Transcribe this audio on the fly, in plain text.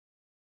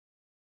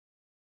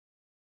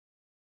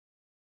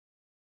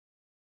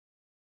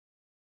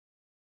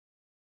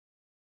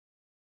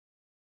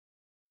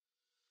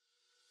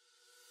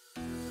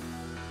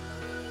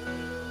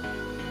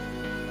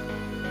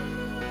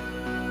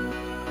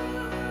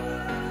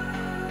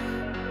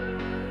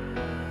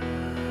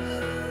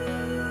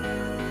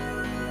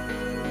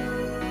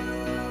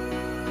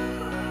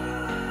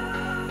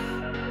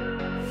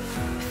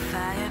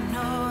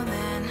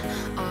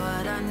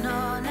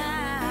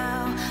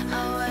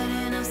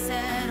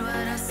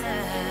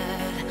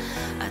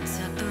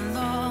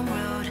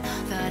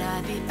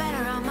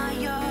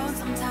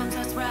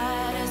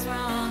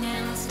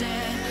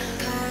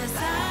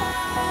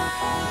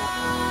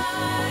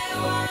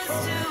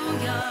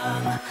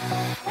young,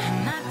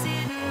 and I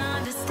didn't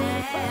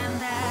understand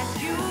that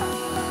you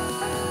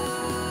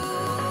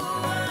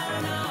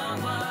were the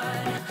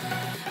one,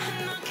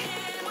 and I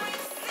can't wait to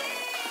see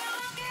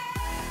you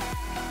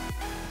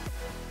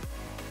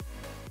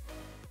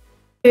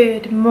again.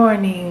 Good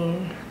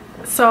morning.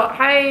 So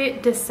I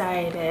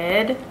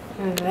decided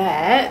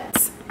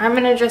that I'm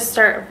gonna just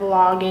start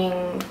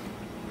vlogging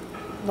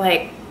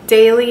like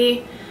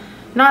daily,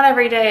 not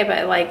every day,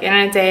 but like in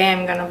a day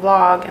I'm gonna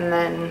vlog, and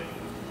then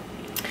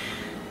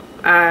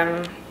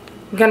I'm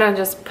gonna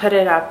just put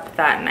it up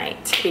that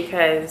night,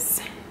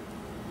 because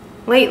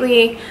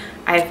lately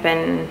I've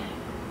been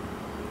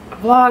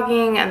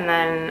vlogging and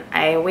then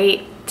I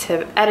wait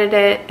to edit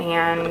it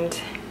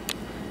and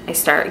I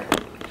start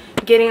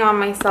getting on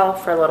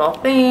myself for little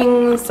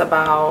things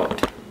about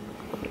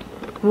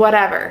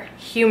whatever,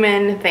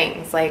 human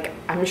things. Like,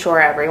 I'm sure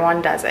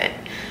everyone does it.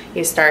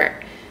 You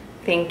start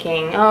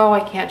thinking, oh, I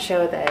can't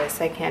show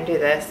this, I can't do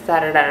this, da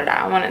da da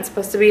da, when it's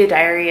supposed to be a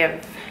diary of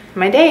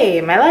my day,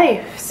 my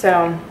life.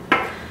 So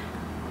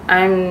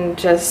I'm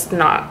just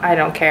not, I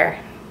don't care.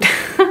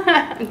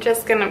 I'm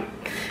just gonna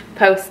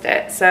post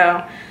it.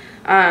 So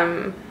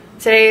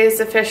today is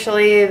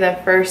officially the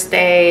first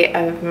day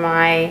of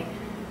my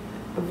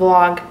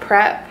vlog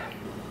prep.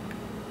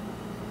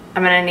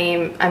 I'm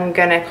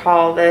gonna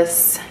call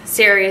this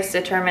serious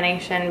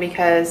determination,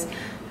 because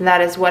that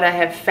is what I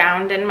have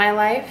found in my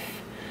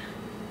life.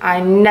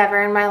 I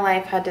never in my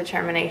life had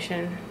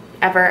determination,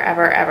 ever,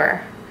 ever,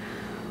 ever,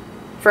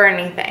 for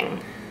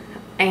anything.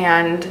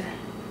 And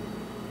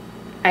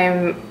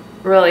I'm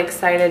really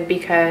excited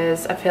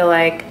because I feel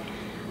like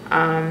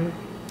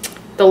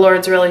the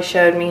Lord's really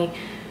showed me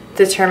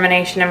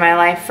determination in my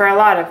life for a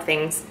lot of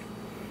things.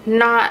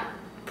 Not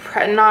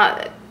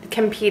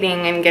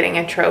competing and getting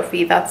a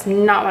trophy. That's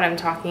not what I'm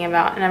talking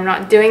about, and I'm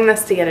not doing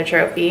this to get a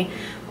trophy.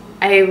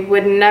 I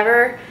would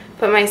never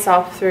put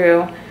myself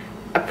through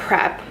a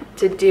prep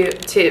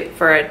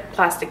for a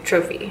plastic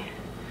trophy.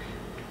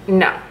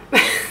 No.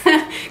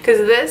 Because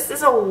this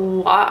is a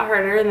lot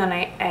harder than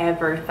I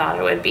ever thought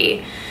it would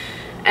be.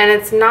 And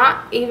it's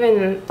not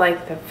even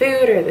like the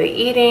food or the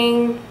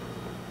eating,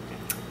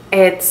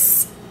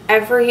 it's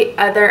every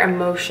other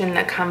emotion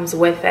that comes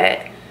with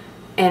it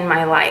in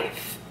my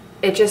life.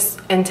 It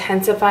just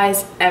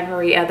intensifies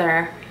every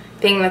other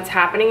thing that's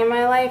happening in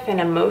my life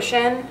and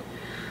emotion,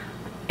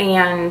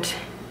 and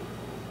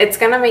it's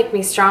gonna make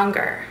me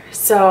stronger.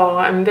 So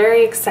I'm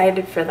very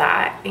excited for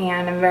that,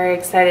 and I'm very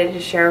excited to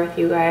share with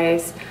you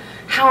guys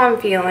how I'm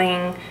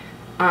feeling,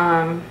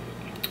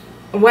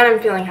 when I'm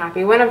feeling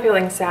happy, when I'm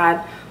feeling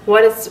sad,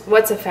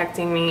 what's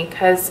affecting me.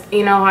 Because,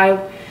 you know, I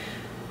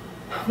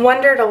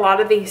wondered a lot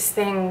of these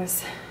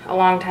things a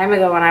long time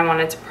ago when I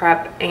wanted to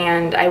prep,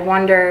 and I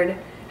wondered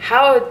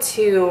how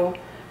to,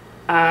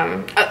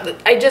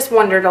 I just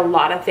wondered a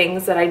lot of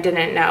things that I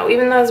didn't know.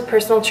 Even though I was a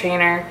personal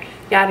trainer,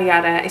 yada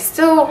yada, I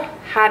still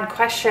had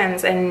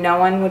questions and no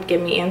one would give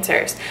me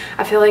answers.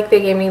 I feel like they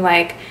gave me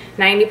like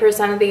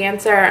 90% of the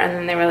answer, and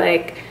then they were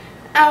like,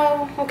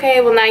 oh,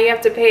 okay, well now you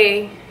have to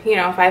pay, you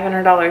know,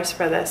 $500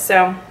 for this.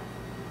 So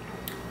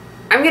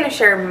I'm gonna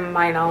share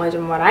my knowledge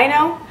and what I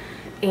know,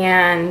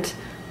 and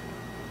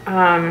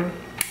all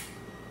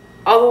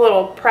the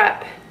little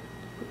prep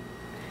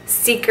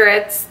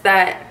secrets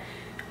that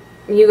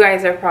you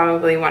guys are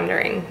probably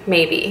wondering,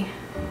 maybe,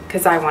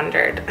 because I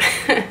wondered.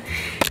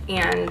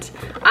 And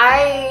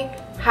I'm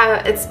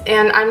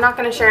not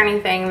going to share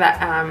anything that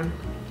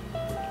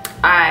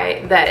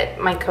that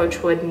my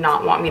coach would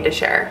not want me to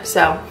share.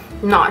 So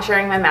I'm not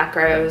sharing my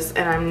macros,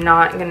 and I'm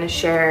not going to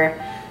share,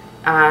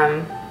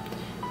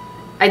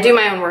 I do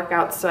my own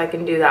workouts, so I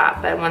can do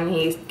that, but when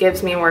he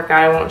gives me a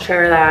workout I won't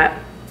share that.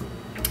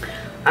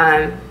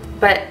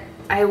 But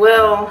I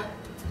will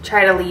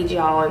try to lead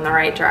y'all in the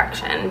right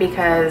direction,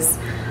 because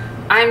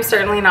I'm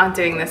certainly not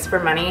doing this for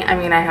money. I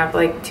mean, I have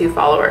like 2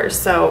 followers,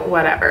 so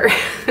whatever.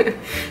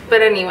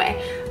 But anyway,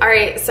 all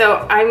right,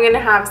 so I'm gonna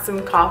have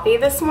some coffee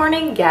this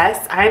morning.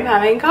 Yes, I'm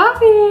having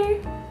coffee.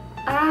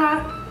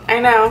 I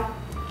know,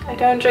 I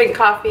don't drink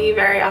coffee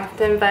very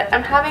often, but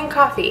I'm having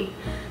coffee.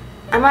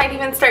 I might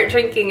even start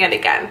drinking it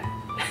again.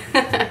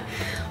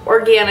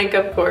 Organic,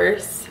 of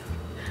course,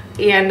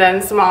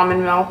 and some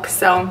almond milk.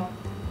 So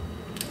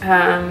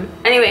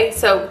anyway,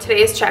 so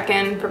today's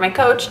check-in for my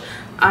coach.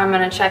 I'm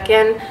gonna check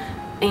in,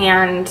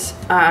 and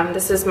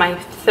this is my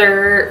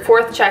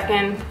fourth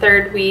check-in,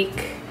 3rd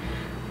week.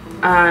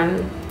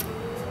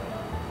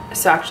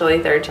 So actually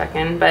 3rd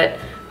check-in, but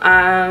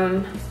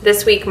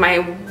this week my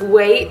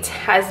weight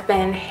has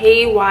been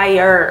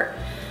haywire.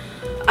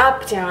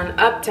 Up,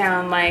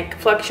 down, like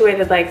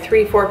fluctuated like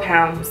 3-4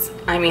 pounds.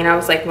 I mean, I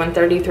was like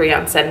 133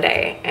 on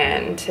Sunday,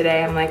 and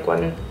today I'm like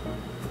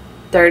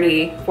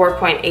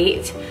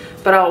 134.8.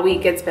 But all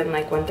week it's been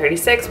like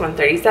 136,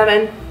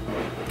 137.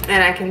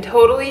 And I can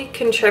totally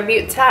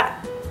contribute to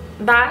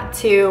that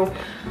to,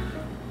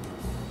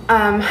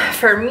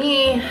 for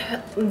me,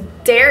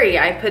 dairy.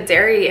 I put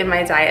dairy in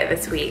my diet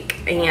this week,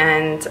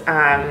 and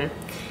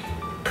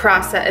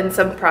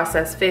some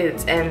processed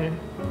foods. And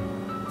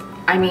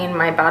I mean,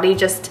 my body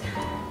just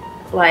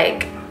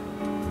like,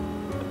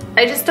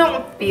 I just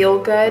don't feel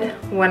good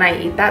when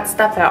I eat that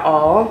stuff at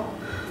all.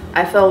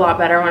 I feel a lot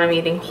better when I'm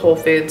eating whole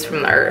foods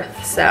from the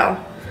earth. So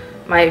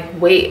my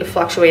weight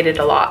fluctuated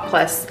a lot,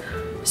 plus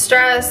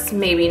stress,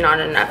 maybe not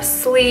enough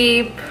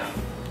sleep.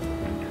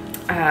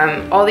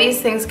 All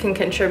these things can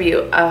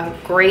contribute a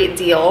great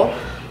deal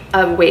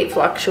of weight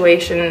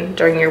fluctuation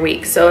during your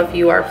week. So if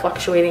you are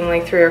fluctuating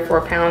like 3 or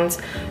 4 pounds,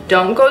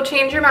 don't go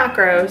change your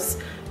macros.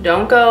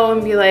 Don't go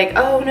and be like,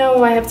 oh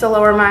no, I have to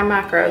lower my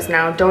macros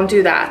now. Don't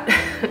do that.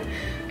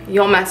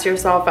 You'll mess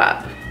yourself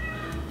up.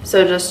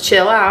 So just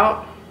chill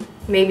out,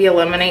 maybe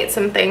eliminate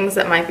some things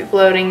that might be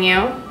bloating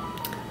you,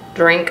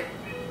 drink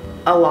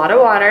a lot of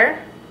water,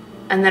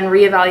 and then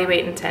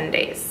reevaluate in 10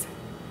 days.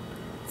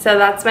 So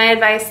that's my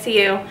advice to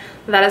you.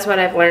 That is what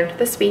I've learned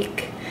this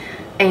week.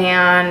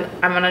 And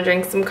I'm gonna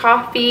drink some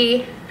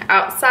coffee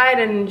outside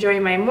and enjoy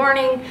my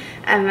morning,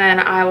 and then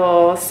I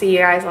will see you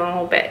guys in a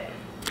little bit.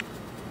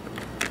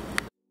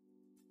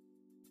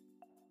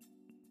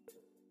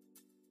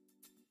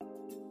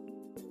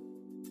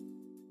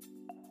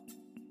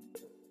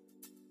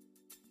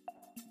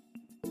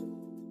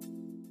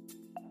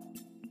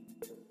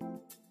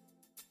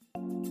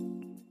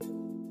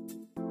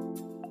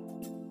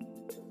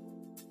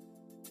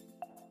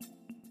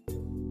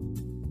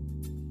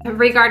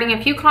 Regarding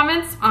a few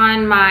comments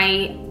on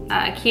my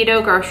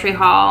keto grocery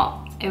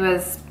haul, it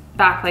was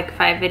back like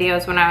 5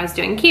 videos when I was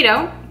doing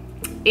keto,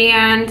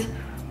 and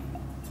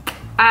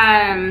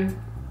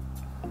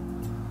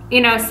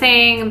you know,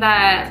 saying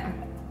that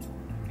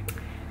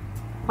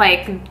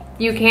like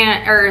you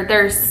can't, or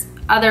there's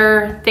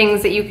other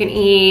things that you can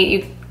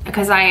eat,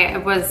 because I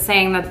was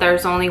saying that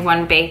there's only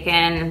one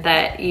bacon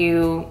that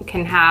you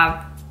can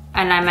have,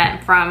 and I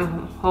meant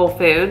from Whole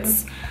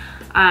Foods.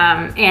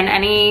 In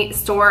any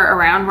store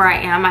around where I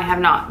am, I have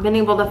not been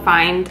able to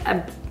find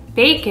a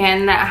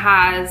bacon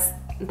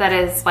that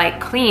is like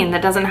clean,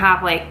 that doesn't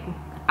have like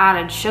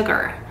added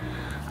sugar,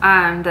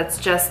 that's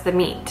just the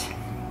meat.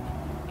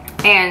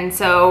 And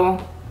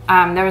so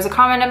there was a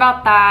comment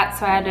about that,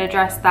 so I had to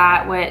address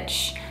that,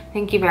 which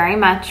thank you very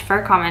much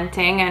for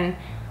commenting and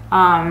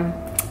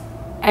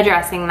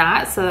addressing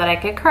that so that I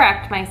could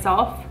correct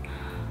myself.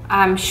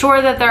 I'm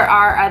sure that there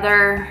are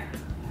other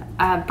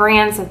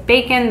brands of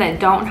bacon that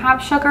don't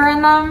have sugar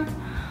in them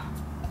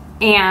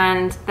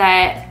and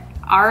that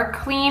are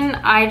clean.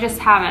 I just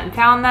haven't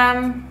found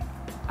them.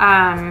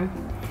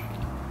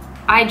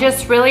 I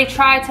just really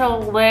try to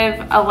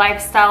live a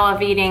lifestyle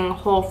of eating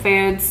whole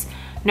foods,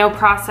 no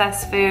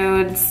processed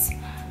foods,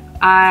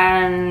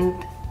 and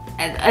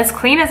as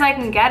clean as I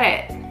can get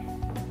it.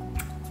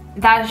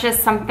 That's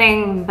just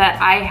something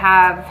that I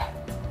have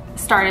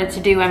started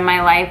to do in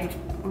my life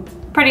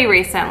pretty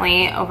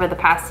recently over the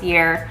past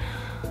year.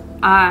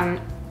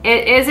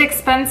 It is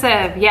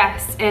expensive.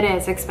 Yes, it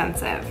is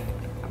expensive.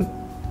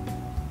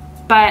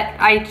 But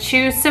I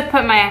choose to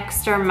put my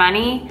extra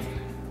money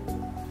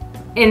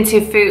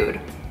into food.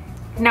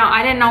 Now,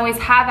 I didn't always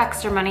have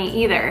extra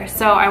money either,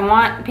 so I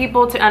want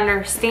people to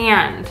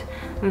understand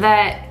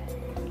that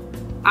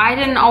I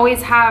didn't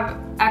always have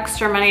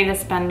extra money to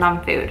spend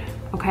on food,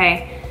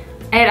 okay?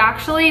 It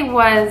actually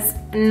was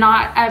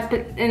not up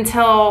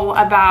until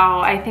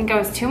about, I think it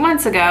was 2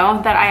 months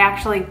ago, that I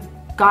actually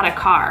got a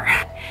car.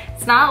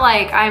 It's not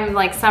like I'm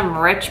like some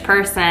rich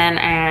person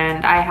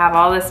and I have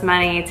all this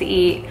money to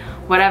eat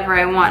whatever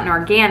I want and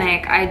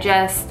organic. I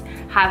just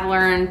have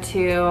learned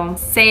to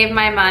save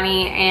my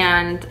money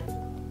and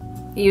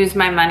use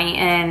my money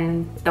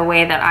in the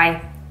way that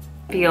I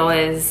feel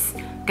is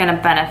gonna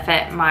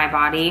benefit my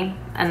body,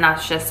 and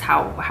that's just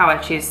how I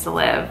choose to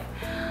live.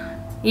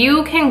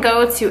 You can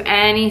go to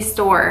any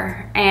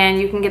store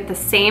and you can get the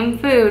same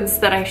foods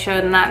that I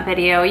showed in that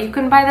video. You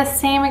can buy the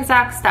same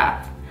exact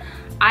stuff.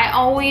 I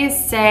always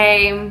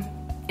say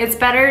it's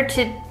better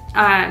to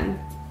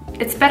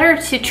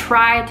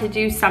try to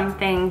do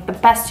something the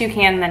best you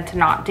can than to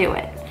not do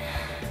it.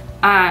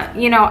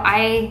 You know,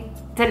 I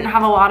didn't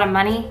have a lot of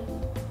money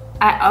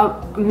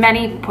at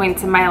many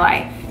points in my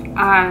life.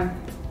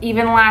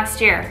 Even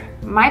last year,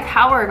 my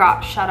power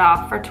got shut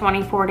off for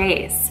 24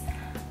 days.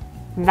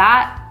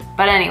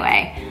 But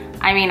anyway,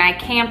 I mean, I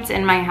camped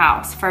in my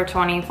house for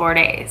 24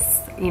 days.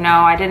 You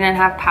know, I didn't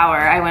have power.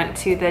 I went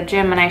to the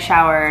gym and I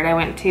showered. I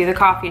went to the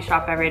coffee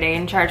shop every day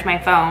and charged my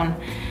phone.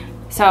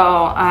 So,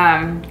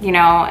 you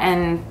know,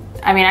 and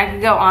I mean, I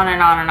could go on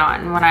and on and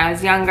on. When I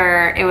was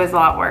younger, it was a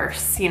lot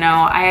worse. You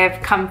know, I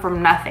have come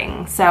from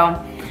nothing.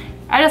 So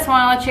I just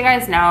want to let you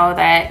guys know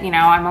that, you know,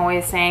 I'm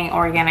always saying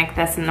organic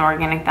this and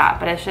organic that,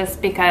 but it's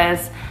just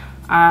because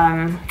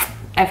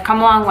I've come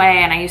a long way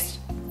and I used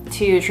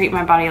to treat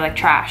my body like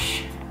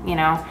trash, you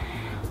know.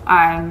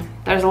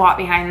 There's a lot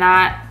behind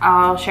that.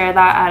 I'll share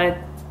that at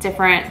a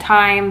different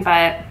time,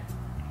 but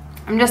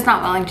I'm just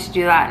not willing to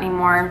do that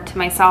anymore to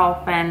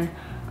myself, and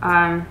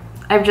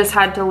I've just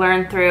had to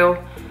learn through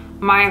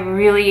my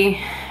really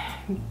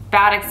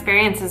bad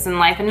experiences in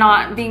life and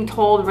not being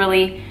told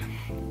really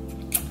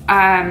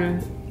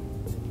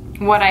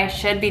what I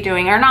should be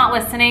doing or not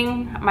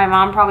listening. My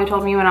mom probably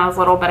told me when I was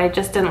little, but I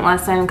just didn't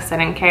listen because I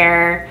didn't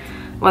care.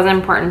 wasn't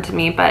important to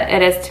me, but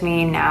it is to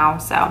me now.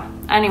 So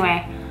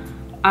anyway,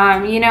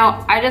 you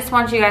know, I just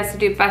want you guys to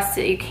do the best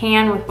that you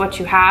can with what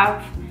you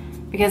have,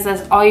 because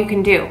that's all you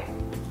can do.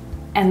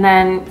 And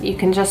then you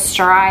can just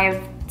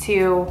strive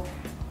to,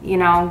 you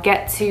know,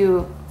 get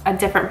to a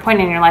different point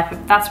in your life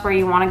if that's where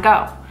you want to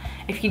go.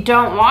 If you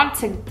don't want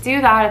to do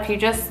that,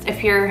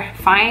 if you're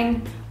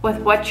fine with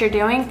what you're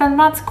doing, then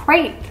that's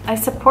great. I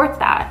support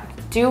that.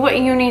 Do what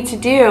you need to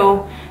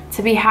do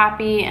to be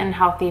happy and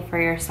healthy for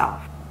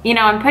yourself. You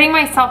know, I'm putting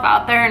myself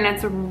out there, and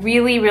it's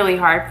really, really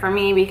hard for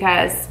me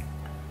because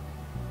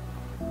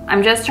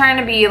I'm just trying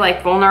to be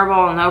like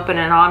vulnerable and open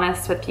and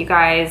honest with you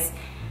guys.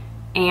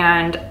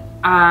 And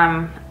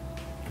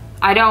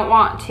I don't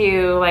want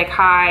to like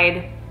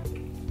hide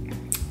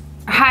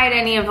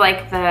any of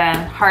like the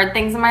hard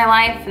things in my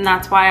life, and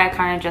that's why I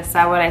kind of just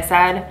said what I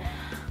said.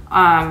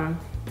 And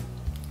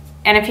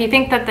if you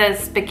think that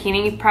this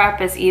bikini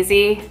prep is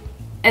easy,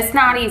 it's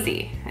not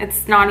easy.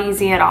 It's not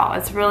easy at all.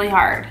 It's really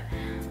hard.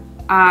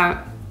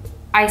 I'm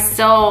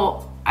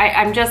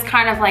just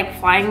kind of like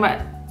flying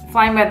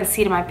by the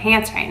seat of my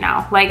pants right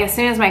now. Like as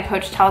soon as my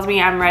coach tells me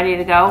I'm ready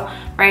to go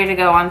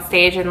on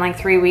stage in like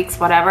 3 weeks,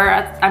 whatever,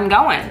 I'm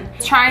going.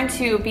 Trying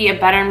to be a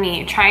better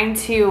me, trying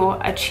to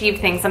achieve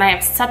things. And I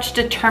have such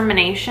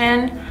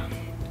determination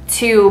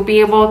to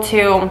be able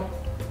to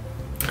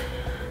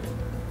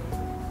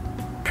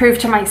prove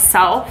to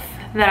myself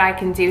that I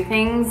can do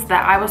things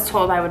that I was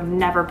told I would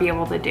never be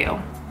able to do.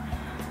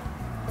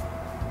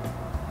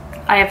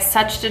 I have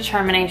such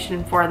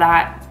determination for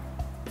that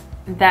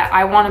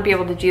I want to be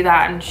able to do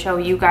that and show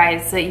you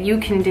guys that you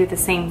can do the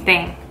same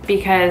thing,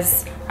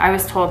 because I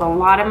was told a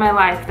lot in my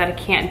life that I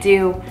can't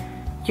do.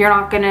 You're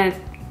not gonna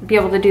be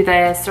able to do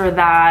this or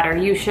that, or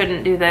you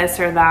shouldn't do this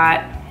or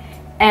that.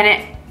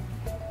 And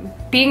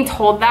being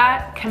told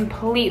that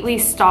completely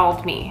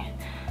stalled me.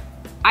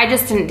 I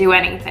just didn't do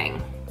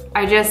anything.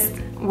 I just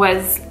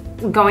was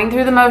going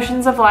through the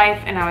motions of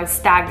life, and I was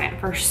stagnant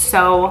for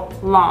so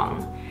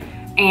long.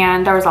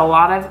 And there was a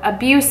lot of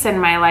abuse in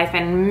my life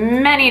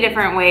in many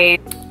different ways.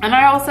 And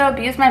I also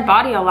abused my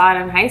body a lot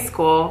in high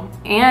school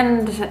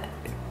and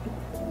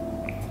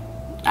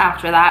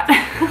after that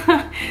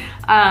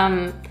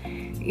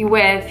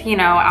with, you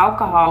know,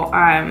 alcohol.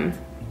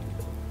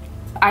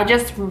 I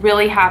just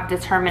really have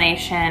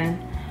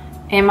determination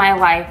in my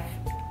life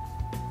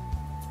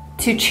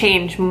to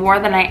change more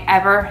than I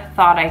ever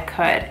thought I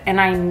could.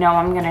 And I know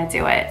I'm gonna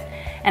do it.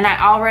 And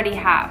I already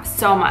have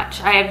so much.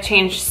 I have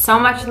changed so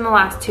much in the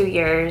last 2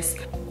 years.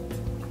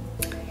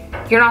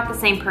 You're not the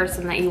same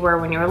person that you were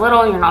when you were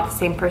little. You're not the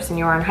same person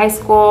you were in high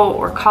school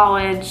or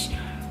college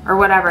or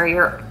whatever.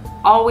 You're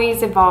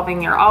always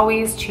evolving, you're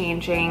always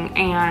changing,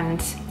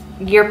 and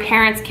your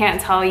parents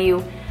can't tell you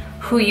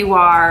who you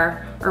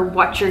are or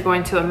what you're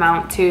going to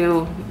amount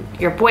to.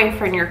 Your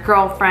boyfriend, your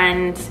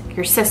girlfriend,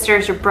 your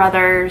sisters, your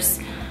brothers.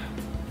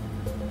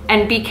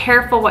 And be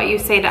careful what you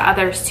say to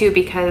others too,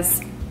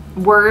 because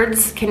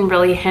words can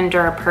really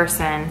hinder a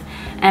person.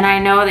 And I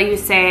know that you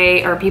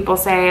say, or people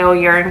say, oh,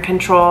 you're in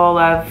control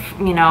of,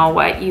 you know,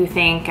 what you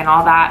think and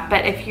all that.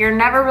 But if you're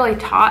never really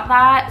taught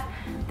that,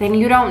 then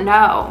you don't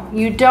know.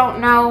 You don't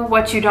know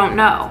what you don't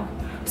know.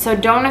 So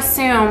don't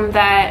assume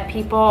that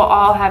people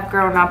all have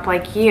grown up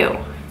like you.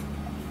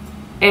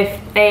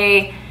 If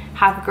they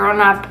have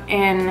grown up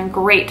in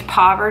great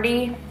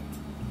poverty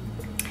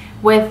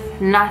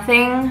with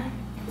nothing,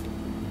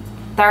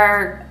 there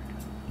are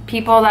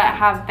people that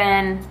have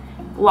been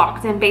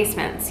locked in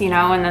basements, you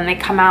know, and then they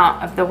come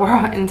out of the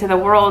world into the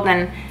world,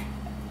 and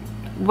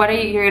what are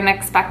you gonna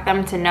expect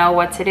them to know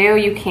what to do?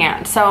 You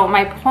can't. So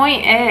my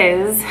point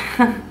is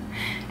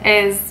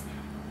is,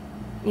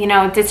 you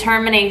know,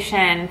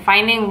 determination,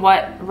 finding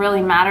what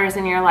really matters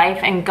in your life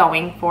and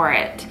going for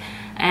it.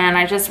 And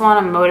I just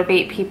want to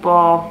motivate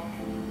people,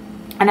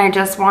 and I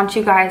just want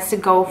you guys to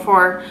go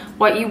for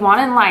what you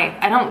want in life.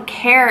 I don't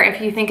care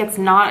if you think it's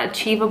not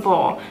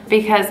achievable,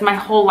 because my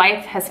whole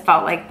life has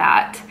felt like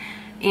that.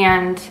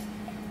 And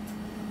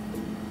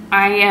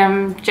I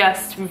am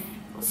just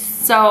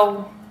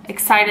so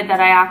excited that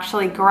I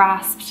actually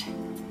grasped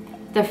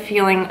the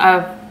feeling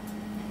of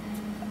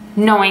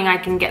knowing I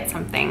can get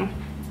something,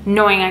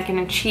 knowing I can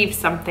achieve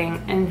something,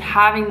 and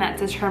having that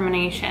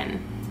determination.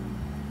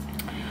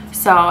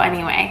 So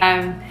anyway,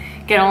 I'm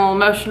getting a little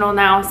emotional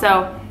now.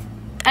 So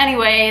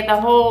anyway, the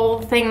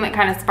whole thing that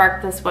kind of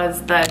sparked this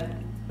was the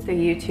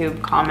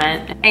YouTube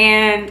comment.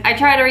 And I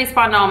try to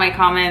respond to all my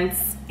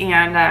comments,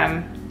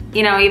 and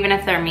you know, even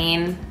if they're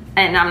mean,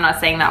 and I'm not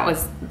saying that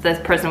this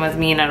person was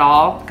mean at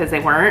all, because they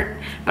weren't,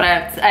 but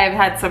I've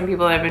had some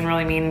people that have been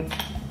really mean.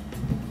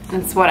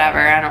 It's whatever,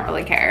 I don't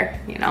really care,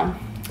 you know.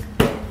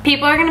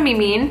 People are gonna be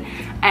mean,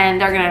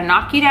 and they're gonna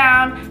knock you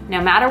down no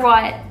matter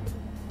what,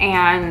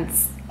 and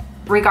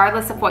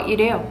regardless of what you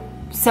do.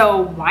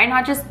 So why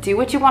not just do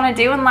what you wanna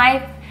do in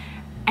life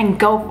and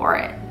go for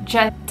it?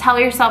 Just tell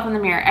yourself in the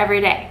mirror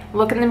every day.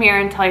 Look in the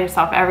mirror and tell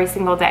yourself every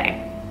single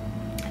day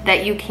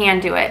that you can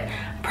do it.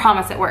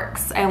 Promise it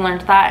works. I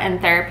learned that in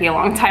therapy a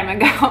long time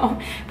ago.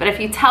 But if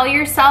you tell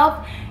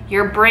yourself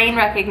your brain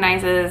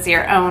recognizes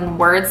your own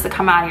words that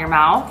come out of your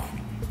mouth.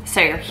 So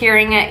you're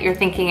hearing it, you're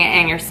thinking it,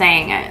 and you're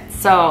saying it.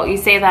 So you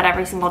say that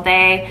every single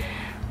day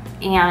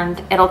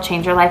and it'll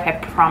change your life, I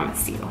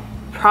promise you.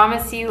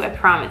 Promise you, I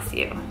promise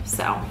you.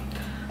 So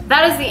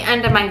that is the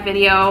end of my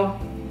video.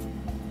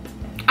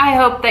 I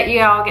hope that you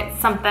all get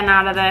something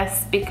out of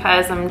this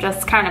because I'm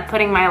just kind of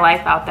putting my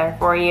life out there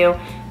for you.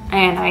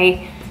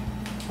 And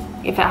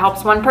if it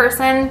helps one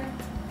person,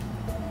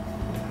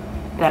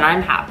 then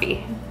I'm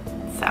happy.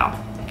 So,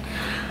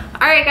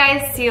 all right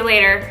guys, see you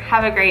later.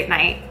 Have a great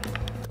night.